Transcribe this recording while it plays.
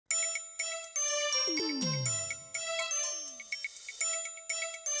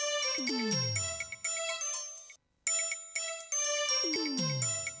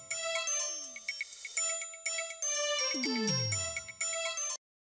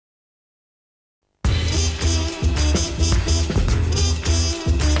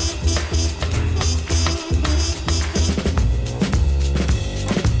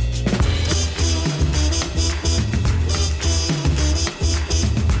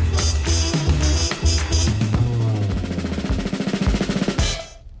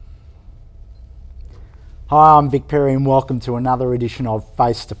Hi, I'm Vic Perri and welcome to another edition of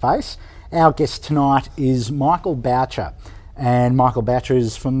Face to Face. Our guest tonight is Michael Boucher, and Michael Boucher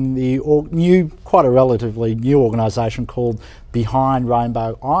is from the quite a relatively new organisation called Behind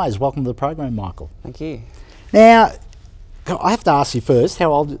Rainbow Eyes. Welcome to the program, Michael. Thank you. Now, I have to ask you first,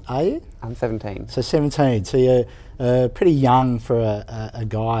 how old are you? I'm 17. So 17, so you're pretty young for a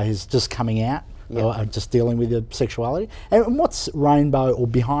guy who's just coming out, Yep. or just dealing with your sexuality. And what's Rainbow or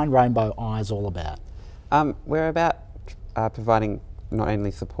Behind Rainbow Eyes all about? We're about providing not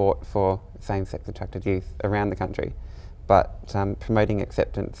only support for same-sex attracted youth around the country, but promoting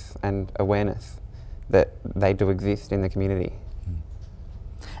acceptance and awareness that they do exist in the community.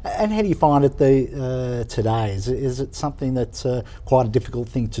 And how do you find it today? Is it something that's quite a difficult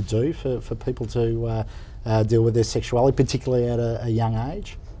thing to do for people to deal with their sexuality, particularly at a young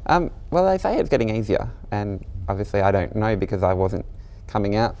age? Well, they say it's getting easier, and obviously I don't know because I wasn't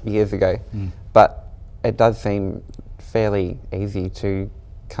coming out years ago, but it does seem fairly easy to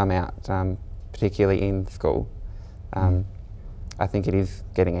come out, particularly in school. I think it is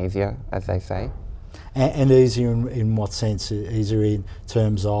getting easier, as they say. And easier in what sense? Easier in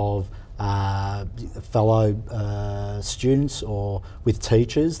terms of fellow students or with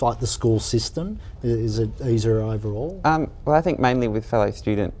teachers, like the school system? Is it easier overall? Well, I think mainly with fellow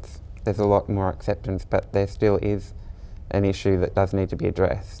students there's a lot more acceptance, but there still is an issue that does need to be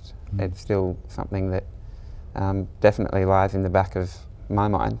addressed. It's still something that definitely lies in the back of my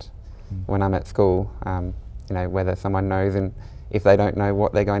mind when I'm at school. You know, whether someone knows, and if they don't know,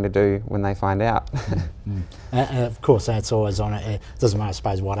 what they're going to do when they find out. Of course, that's always on it. It doesn't matter, I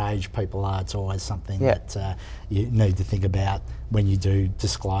suppose, what age people are. It's always something that you need to think about when you do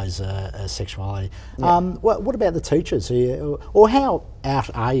disclose a sexuality. What about the teachers? Or how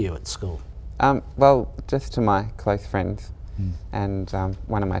out are you at school? Well, just to my close friends and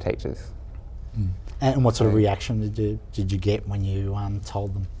one of my teachers. And what sort of reaction did you get when you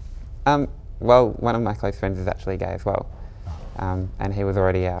told them? Well, one of my close friends is actually gay as well, and he was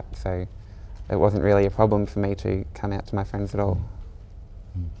already out, so it wasn't really a problem for me to come out to my friends at all.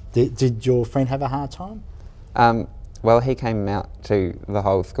 Did your friend have a hard time? Well, he came out to the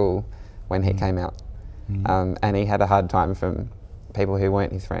whole school when he came out, and he had a hard time from people who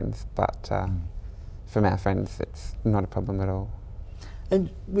weren't his friends, but from our friends it's not a problem at all. And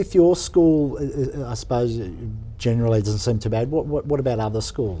with your school, I suppose generally it doesn't seem too bad. What about other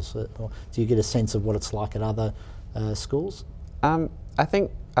schools? Do you get a sense of what it's like at other schools? I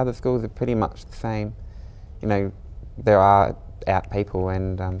think other schools are pretty much the same. You know, there are out people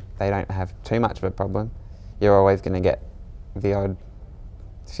and they don't have too much of a problem. You're always going to get the odd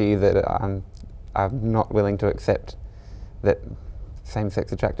few that are not willing to accept that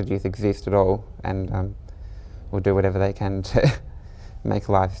same-sex attracted youth exist at all, and will do whatever they can to make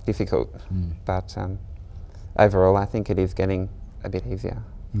life difficult. But overall I think it is getting a bit easier.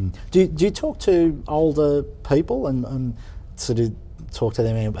 Do you talk to older people and sort of talk to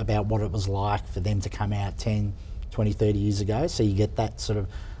them about what it was like for them to come out 10, 20, 30 years ago, so you get that sort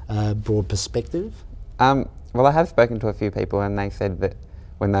of broad perspective? Well, I have spoken to a few people and they said that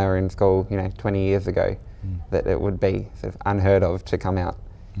when they were in school, you know, 20 years ago, that it would be sort of unheard of to come out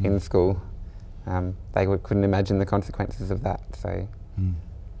in school. They couldn't imagine the consequences of that. So.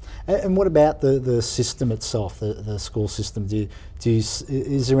 And what about the system itself, the school system?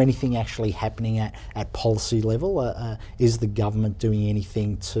 Is there anything actually happening at policy level? Is the government doing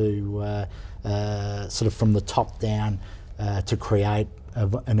anything to sort of from the top down to create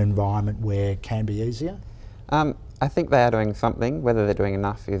an environment where it can be easier? I think they are doing something. Whether they're doing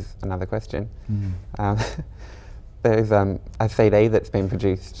enough is another question. There's a CD that's been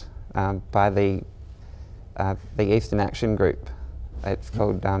produced by the Eastern Action Group. It's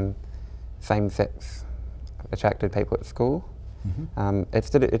called Same-Sex Attracted People at School.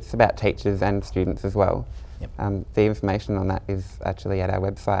 It's about teachers and students as well. The information on that is actually at our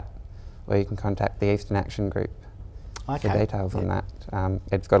website, or you can contact the Eastern Action Group for details on that.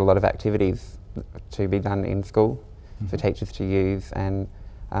 It's got a lot of activities to be done in school for teachers to use, and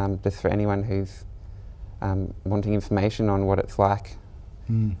just for anyone who's wanting information on what it's like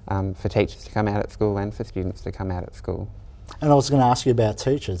for teachers to come out at school and for students to come out at school. And I was going to ask you about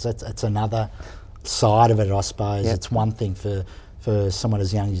teachers. That's another side of it, I suppose. Yep. It's one thing for someone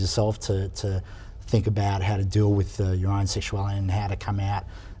as young as yourself to think about how to deal with your own sexuality and how to come out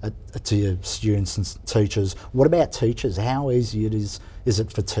to your students and teachers. What about teachers? How easy is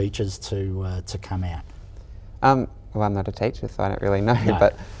it for teachers to come out? Well, I'm not a teacher, so I don't really know, No.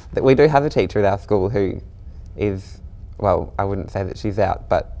 but we do have a teacher at our school who is, well, I wouldn't say that she's out,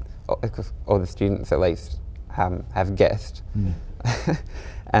 but all the students at least have guessed.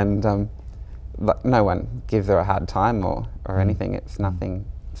 And but no one gives her a hard time or anything. It's nothing,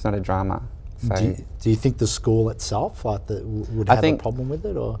 it's not a drama. So Do you think the school itself would have a problem with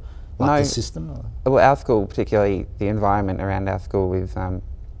it, or the system? Or? Well, our school, particularly the environment around our school, is a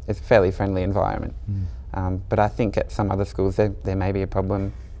fairly friendly environment. But I think at some other schools there may be a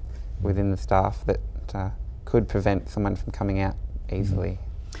problem within the staff that could prevent someone from coming out easily.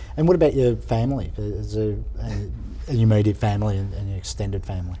 And what about your family? Is there your immediate family and your extended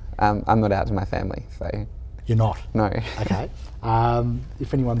family? I'm not out to my family, so. You're not? No. Okay.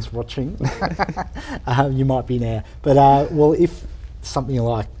 If anyone's watching, you might be now. But well, if something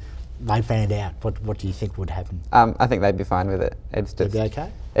like they found out, what do you think would happen? I think they'd be fine with it. It's just, they'd be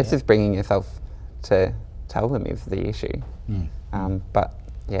okay? It's just bringing yourself to tell them is the issue. But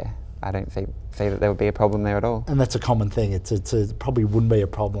yeah, I don't see that there would be a problem there at all. And that's a common thing. It probably wouldn't be a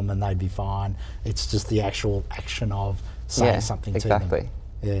problem and they'd be fine. It's just the actual action of saying something to them. Exactly.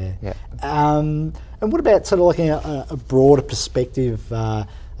 Yeah. And what about sort of looking at a broader perspective?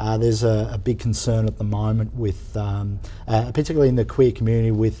 There's a big concern at the moment with, particularly in the queer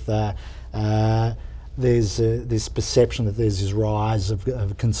community, with there's this perception that there's this rise of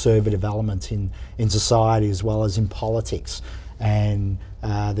a conservative element in society as well as in politics. And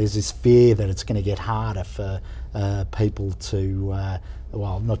there's this fear that it's going to get harder for people to,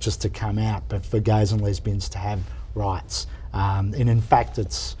 well, not just to come out, but for gays and lesbians to have rights. And in fact,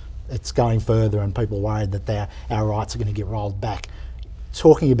 it's going further, and people are worried that our rights are going to get rolled back.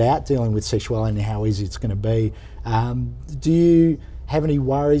 Talking about dealing with sexuality and how easy it's going to be, do you have any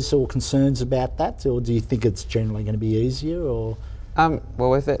worries or concerns about that, or do you think it's generally going to be easier? Or well,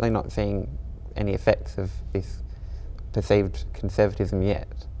 we're certainly not seeing any effects of this perceived conservatism yet.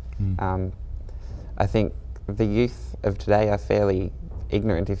 I think the youth of today are fairly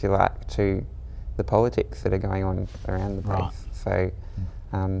ignorant, if you like, to the politics that are going on around the place. Right.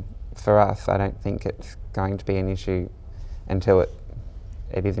 So for us, I don't think it's going to be an issue until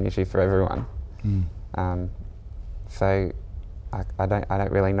it is an issue for everyone. So I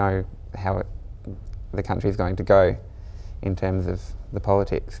don't really know how the country is going to go in terms of the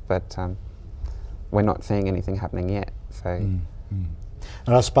politics, but we're not seeing anything happening yet. So, and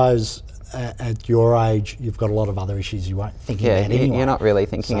I suppose at your age, you've got a lot of other issues you weren't thinking about anyway. You're not really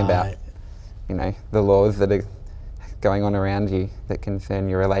thinking about, the laws that are going on around you that concern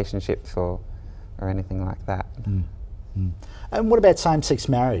your relationships or anything like that. And what about same-sex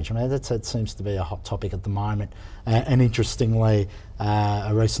marriage? I mean, that seems to be a hot topic at the moment. And interestingly,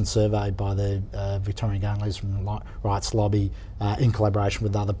 a recent survey by the Victorian Gay and Lesbian Rights Lobby, in collaboration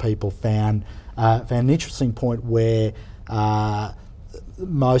with other people, found an interesting point where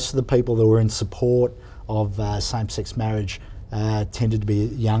most of the people that were in support of same-sex marriage tended to be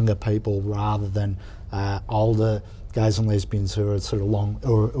younger people rather than older gays and lesbians who are sort of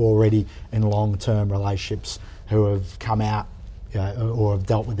already in long-term relationships, who have come out or have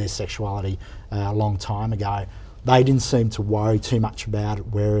dealt with their sexuality a long time ago. They didn't seem to worry too much about it,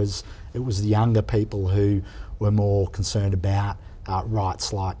 whereas it was the younger people who were more concerned about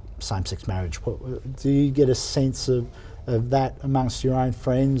rights like same-sex marriage. Do you get a sense of that amongst your own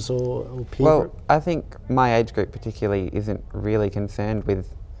friends or peer group? Well, I think my age group particularly isn't really concerned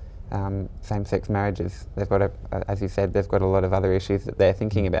with same-sex marriages. They've got, as you said, they've got a lot of other issues that they're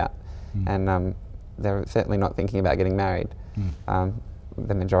thinking about, and they're certainly not thinking about getting married,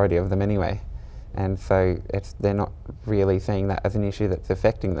 the majority of them anyway. And so they're not really seeing that as an issue that's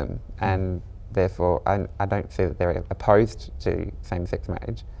affecting them, and therefore I don't see that they're opposed to same-sex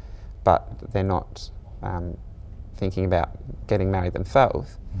marriage, but they're not thinking about getting married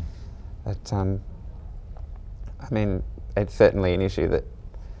themselves. But I mean, it's certainly an issue that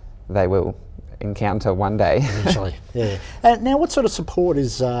they will encounter one day. Eventually, yeah. Now, what sort of support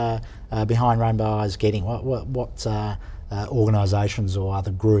is Behind Rainbow Eyes getting? What organisations or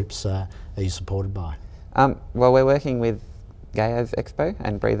other groups are you supported by? Well, we're working with Gayos Expo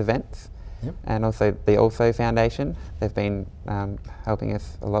and Breathe Events, and also the Also Foundation. They've been helping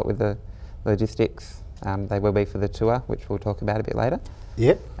us a lot with the logistics. They will be for the tour, which we'll talk about a bit later.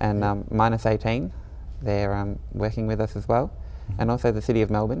 And Minus 18, they're working with us as well, and also the City of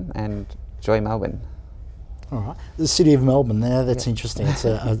Melbourne and Joy Melbourne. All right. The City of Melbourne, now that's Yep. interesting.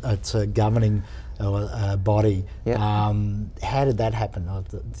 It's a governing body. Yep. How did that happen?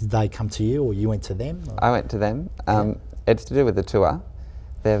 Did they come to you or you went to them? Or? I went to them. Yeah. It's to do with the tour.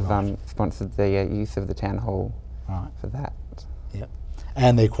 They've Right. sponsored the use of the town hall Right. for that. Yep.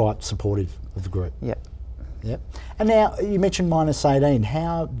 And they're quite supportive of the group. Yep. Yep. And now you mentioned minus 18.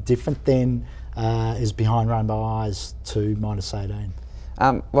 How different then is Behind Rainbow Eyes to minus 18?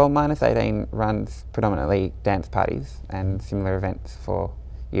 Well, minus 18 runs predominantly dance parties and similar events for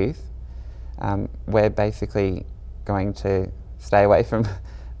youth. We're basically going to stay away from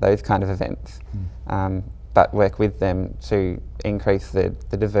those kind of events, but work with them to increase the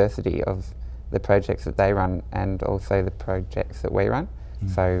diversity of the projects that they run and also the projects that we run.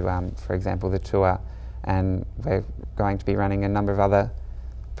 So, for example, the tour, and we're going to be running a number of other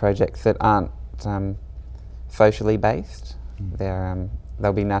projects that aren't socially based.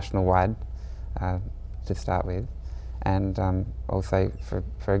 They'll be national wide to start with, and also,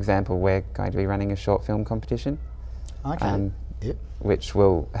 for example, we're going to be running a short film competition, Yep. which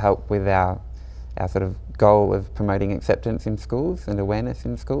will help with our sort of goal of promoting acceptance in schools and awareness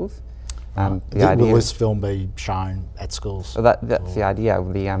in schools. Will this film be shown at schools? Well, that's the idea.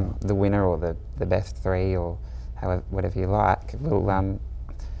 The winner or the best three or however, whatever you like, will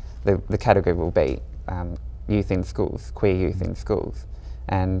the category will be youth in schools, queer youth in schools,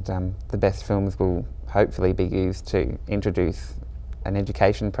 and the best films will hopefully be used to introduce an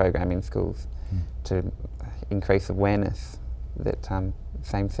education program in schools to increase awareness that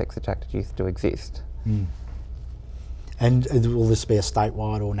same-sex attracted youth do exist. And will this be a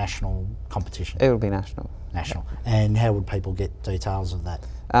statewide or national competition? It will be national. National. And how would people get details of that?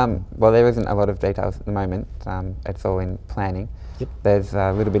 Well, there isn't a lot of details at the moment. It's all in planning. Yep. There's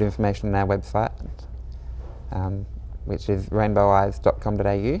a little bit of information on our website, which is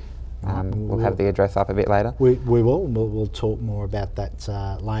rainboweyes.com.au. We'll have the address up a bit later. We will. We'll talk more about that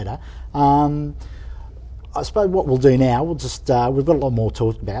later. I suppose what we'll do now, we'll just, we've got a lot more to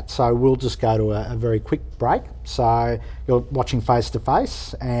talk about, so we'll just go to a very quick break. So you're watching Face to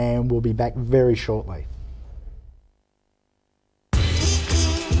Face, and we'll be back very shortly.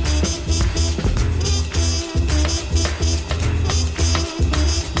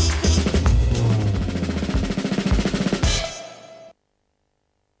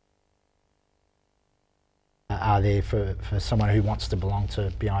 Are there for someone who wants to belong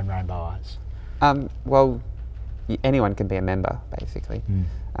to Behind Rainbow Eyes? Well, anyone can be a member, basically.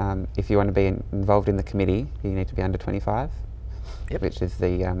 If you want to be involved in the committee, you need to be under 25, Yep. which is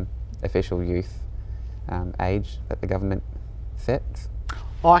the official youth age that the government sets.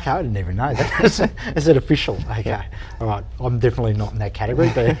 Oh, okay, I didn't even know that. Is it official? Okay, Yeah. all right. I'm definitely not in that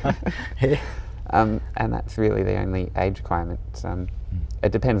category, but yeah. And that's really the only age requirement.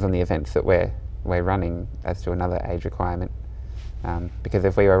 It depends on the events that we're running as to another age requirement. Because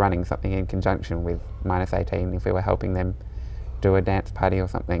if we were running something in conjunction with minus 18, if we were helping them do a dance party or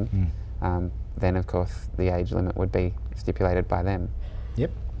something, then of course the age limit would be stipulated by them.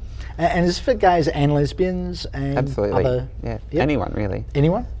 Yep. And is it for gays and lesbians and Absolutely. other... Yeah. Yep. Anyone really.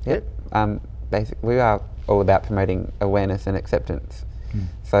 Anyone? Yep. We are all about promoting awareness and acceptance.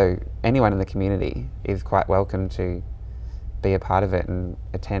 So anyone in the community is quite welcome to be a part of it and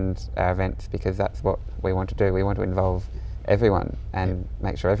attend our events, because that's what we want to do. We want to involve everyone and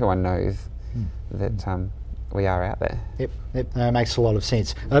make sure everyone knows that we are out there. Yep. Makes a lot of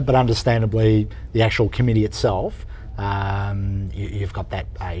sense. But understandably, the actual committee itself, you've got that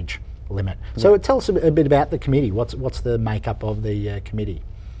age limit. So tell us a bit about the committee. What's the makeup of the committee?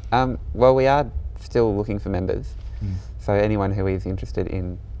 Well, we are still looking for members. So anyone who is interested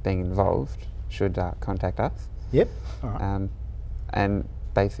in being involved should contact us. Yep. All right. And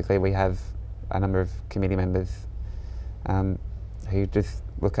basically we have a number of committee members who just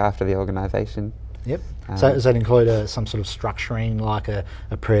look after the organisation. Yep. So does that include some sort of structuring, like a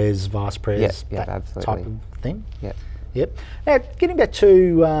pres, vice pres, yeah, that absolutely. type of thing? Yep. Yep. Now, getting back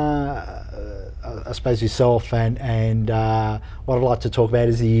to, I suppose, yourself and what I'd like to talk about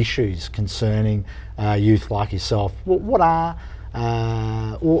is the issues concerning youth like yourself. What are,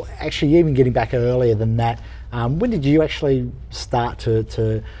 or actually even getting back earlier than that, when did you actually start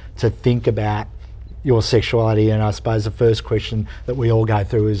to think about your sexuality? And I suppose the first question that we all go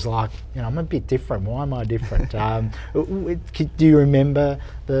through is like, I'm a bit different. Why am I different? Do you remember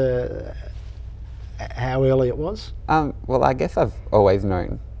how early it was? Well, I guess I've always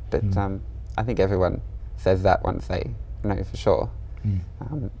known, but I think everyone says that once they know for sure.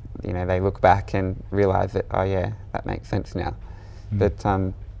 They look back and realise that, oh yeah, that makes sense now. But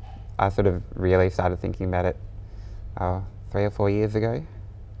I sort of really started thinking about it 3 or 4 years ago.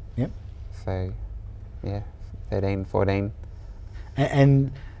 Yep. So, yeah, 13, 14.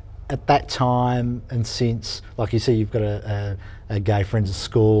 And at that time and since, like you say, you've got a gay friends at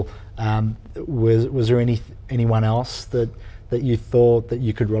school, was there anyone else that you thought that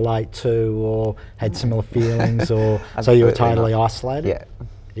you could relate to or had similar feelings, or so you were totally isolated?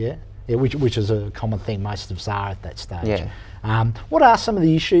 Yeah, which is a common thing. Most of us are at that stage. Yeah. What are some of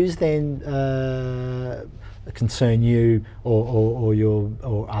the issues then that concern you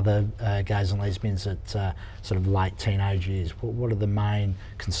or other gays and lesbians at sort of late teenage years? What are the main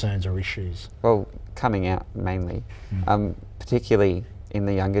concerns or issues? Well, coming out mainly, particularly in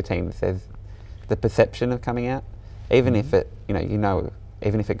the younger teens. There's the perception of coming out, even if it,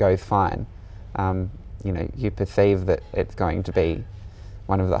 even if it goes fine, you perceive that it's going to be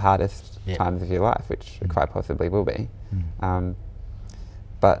one of the hardest times of your life, which it quite possibly will be.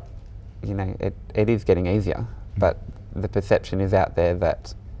 But it is getting easier. But the perception is out there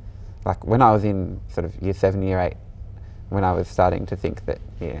that, like when I was in sort of year 7, year 8, when I was starting to think that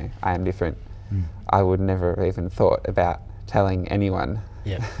I am different, I would never have even thought about telling anyone,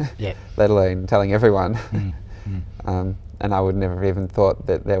 let alone telling everyone. And I would never have even thought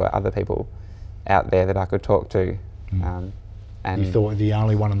that there were other people out there that I could talk to. And you thought the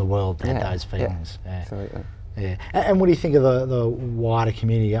only one in the world that had those feelings. Absolutely. Yeah. And what do you think of the wider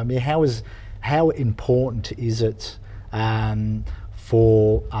community? I mean, how important is it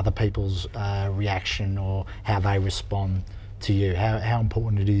for other people's reaction or how they respond to you? How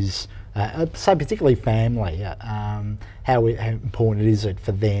important it is, say particularly family, how important is it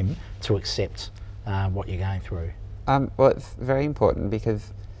for them to accept what you're going through? Well, it's very important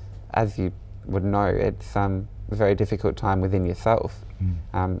because, as you would know, it's a very difficult time within yourself.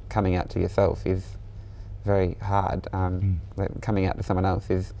 Coming out to yourself is very hard. Coming out to someone else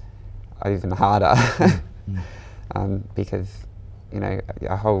is even harder because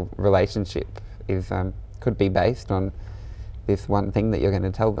a whole relationship is could be based on this one thing that you're going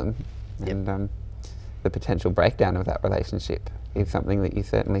to tell them, and the potential breakdown of that relationship is something that you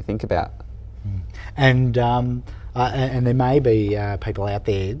certainly think about. And there may be people out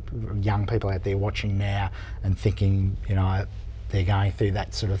there, young people out there watching now and thinking, they're going through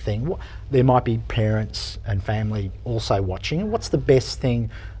that sort of thing. There might be parents and family also watching. What's the best thing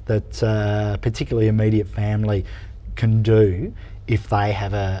that particularly immediate family can do if they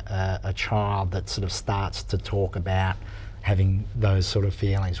have a child that sort of starts to talk about having those sort of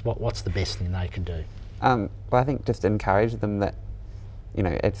feelings? What's the best thing they can do? Well, I think just encourage them that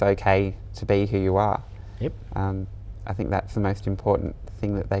it's okay to be who you are. Yep. I think that's the most important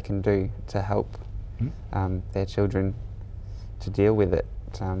thing that they can do to help their children to deal with it,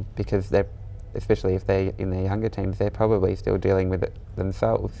 because they're, especially if they're in their younger teens, they're probably still dealing with it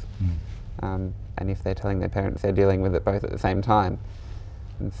themselves. And if they're telling their parents, they're dealing with it both at the same time.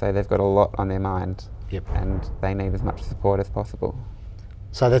 And so they've got a lot on their mind, and they need as much support as possible.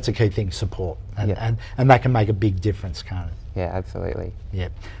 So that's a key thing, support, and that can make a big difference, can't it? Yeah, absolutely. Yeah.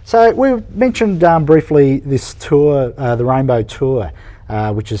 So we mentioned briefly this tour, the Rainbow Tour,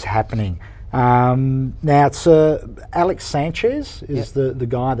 which is happening. Now it's Alex Sanchez is the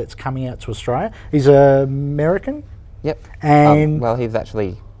guy that's coming out to Australia. He's American. Yep. And well, he's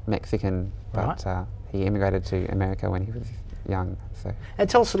actually Mexican, but right. He immigrated to America when he was young. So. And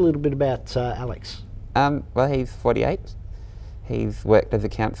tell us a little bit about Alex. Well, he's 48. He's worked as a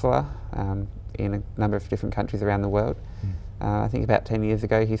counsellor in a number of different countries around the world. I think about 10 years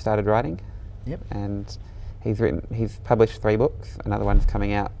ago he started writing. Yep. And he's published 3 books. Another one's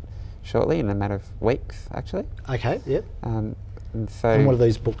coming out shortly, in a matter of weeks, actually. Okay, yep. And what are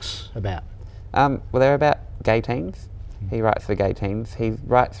these books about? Well, they're about gay teens. He writes for gay teens. He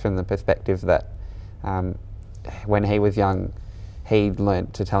writes from the perspective that when he was young, he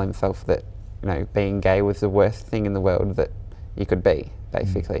learnt to tell himself that being gay was the worst thing in the world that you could be,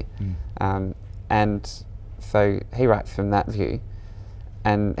 basically. And so he writes from that view,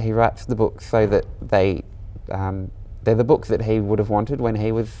 and he writes the books so that they're the books that he would have wanted when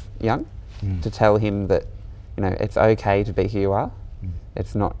he was young, to tell him that it's okay to be who you are.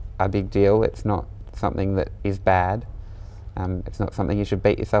 It's not a big deal. It's not something that is bad. It's not something you should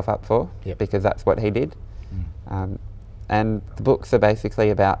beat yourself up for, because that's what he did. And the books are basically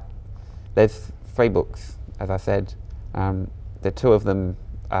about, there's 3 books, as I said. The 2 of them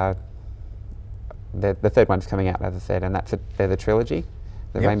are, the 3rd one's coming out, as I said, and they're the trilogy,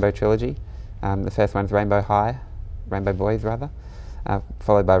 the Rainbow Trilogy. The first one's Rainbow Boys rather,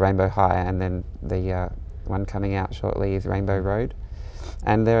 followed by Rainbow High, and then the one coming out shortly is Rainbow Road.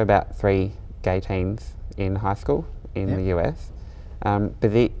 And they're about 3 gay teens in high school in the US. But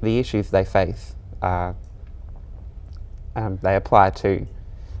the issues they face are, they apply to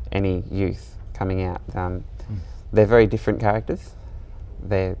any youth coming out. They're very different characters.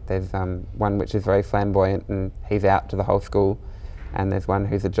 There's one which is very flamboyant and he's out to the whole school, and there's one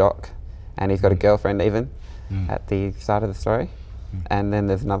who's a jock and he's got a girlfriend even at the start of the story. And then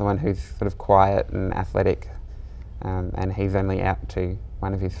there's another one who's sort of quiet and athletic, and he's only out to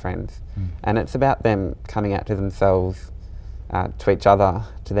one of his friends. And it's about them coming out to themselves, to each other,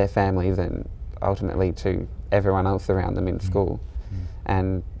 to their families, and ultimately to everyone else around them in school,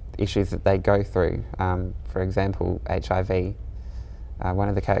 and issues that they go through. For example, HIV. One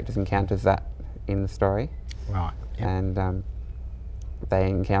of the characters encounters that in the story. Right. Yep. And they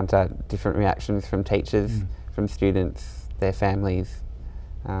encounter different reactions from teachers, from students, their families,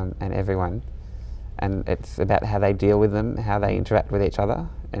 and everyone. And it's about how they deal with them, how they interact with each other,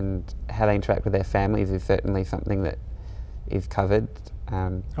 and how they interact with their families is certainly something that is covered.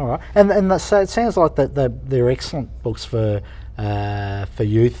 All right, and so it sounds like that they're excellent books for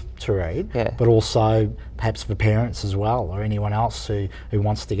youth to read, but also perhaps for parents as well, or anyone else who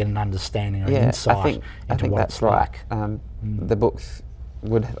wants to get an understanding or an insight into what it's like. The books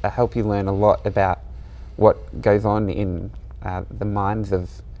would help you learn a lot about what goes on in the minds of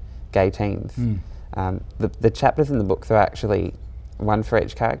gay teens. The chapters in the books are actually one for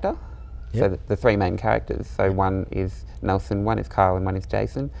each character. So the three main characters. So one is Nelson, one is Kyle, and one is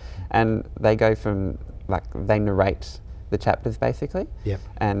Jason. And they go from, they narrate the chapters basically.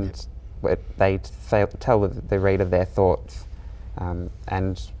 And they tell the reader their thoughts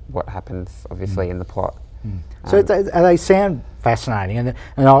and what happens obviously in the plot. So they sound fascinating, and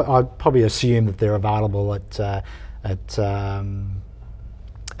I'd probably assume that they're available at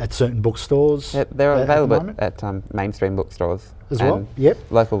certain bookstores. They're available at mainstream bookstores as well.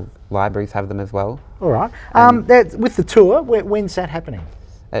 Local libraries have them as well. All right. With the tour, when's that happening?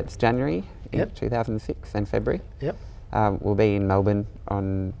 It's January in 2006 and February. We'll be in Melbourne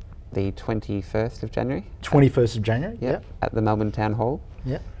on the 21st of January. 21st of January. At the Melbourne Town Hall.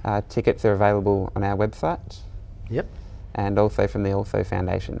 Tickets are available on our website. And also from the Also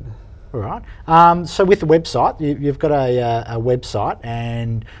Foundation. All right. So with the website, you've got a website,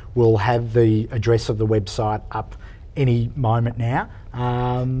 and we'll have the address of the website up any moment now.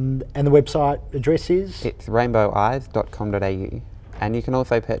 And the website address is? It's rainboweyes.com.au. And you can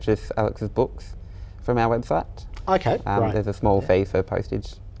also purchase Alex's books from our website. Okay, great. There's a small fee for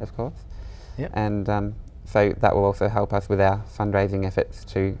postage, of course. And so that will also help us with our fundraising efforts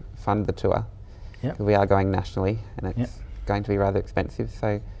to fund the tour. We are going nationally, and it's going to be rather expensive,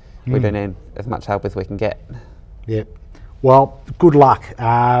 so we do need as much help as we can get. Well, good luck,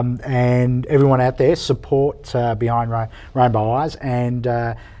 and everyone out there, support behind Rainbow Eyes. And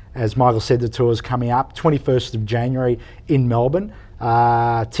as Michael said, the tour is coming up 21st of January in Melbourne.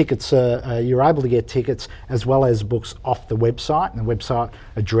 Tickets, you're able to get tickets as well as books off the website, and the website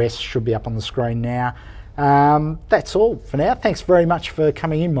address should be up on the screen now. That's all for now. Thanks very much for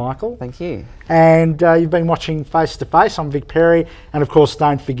coming in, Michael. Thank you. And you've been watching Face to Face. I'm Vic Perri, and of course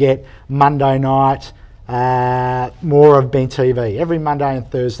don't forget Monday night, more of Ben TV. Every Monday and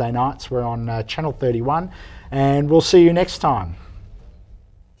Thursday nights we're on Channel 31, and we'll see you next time.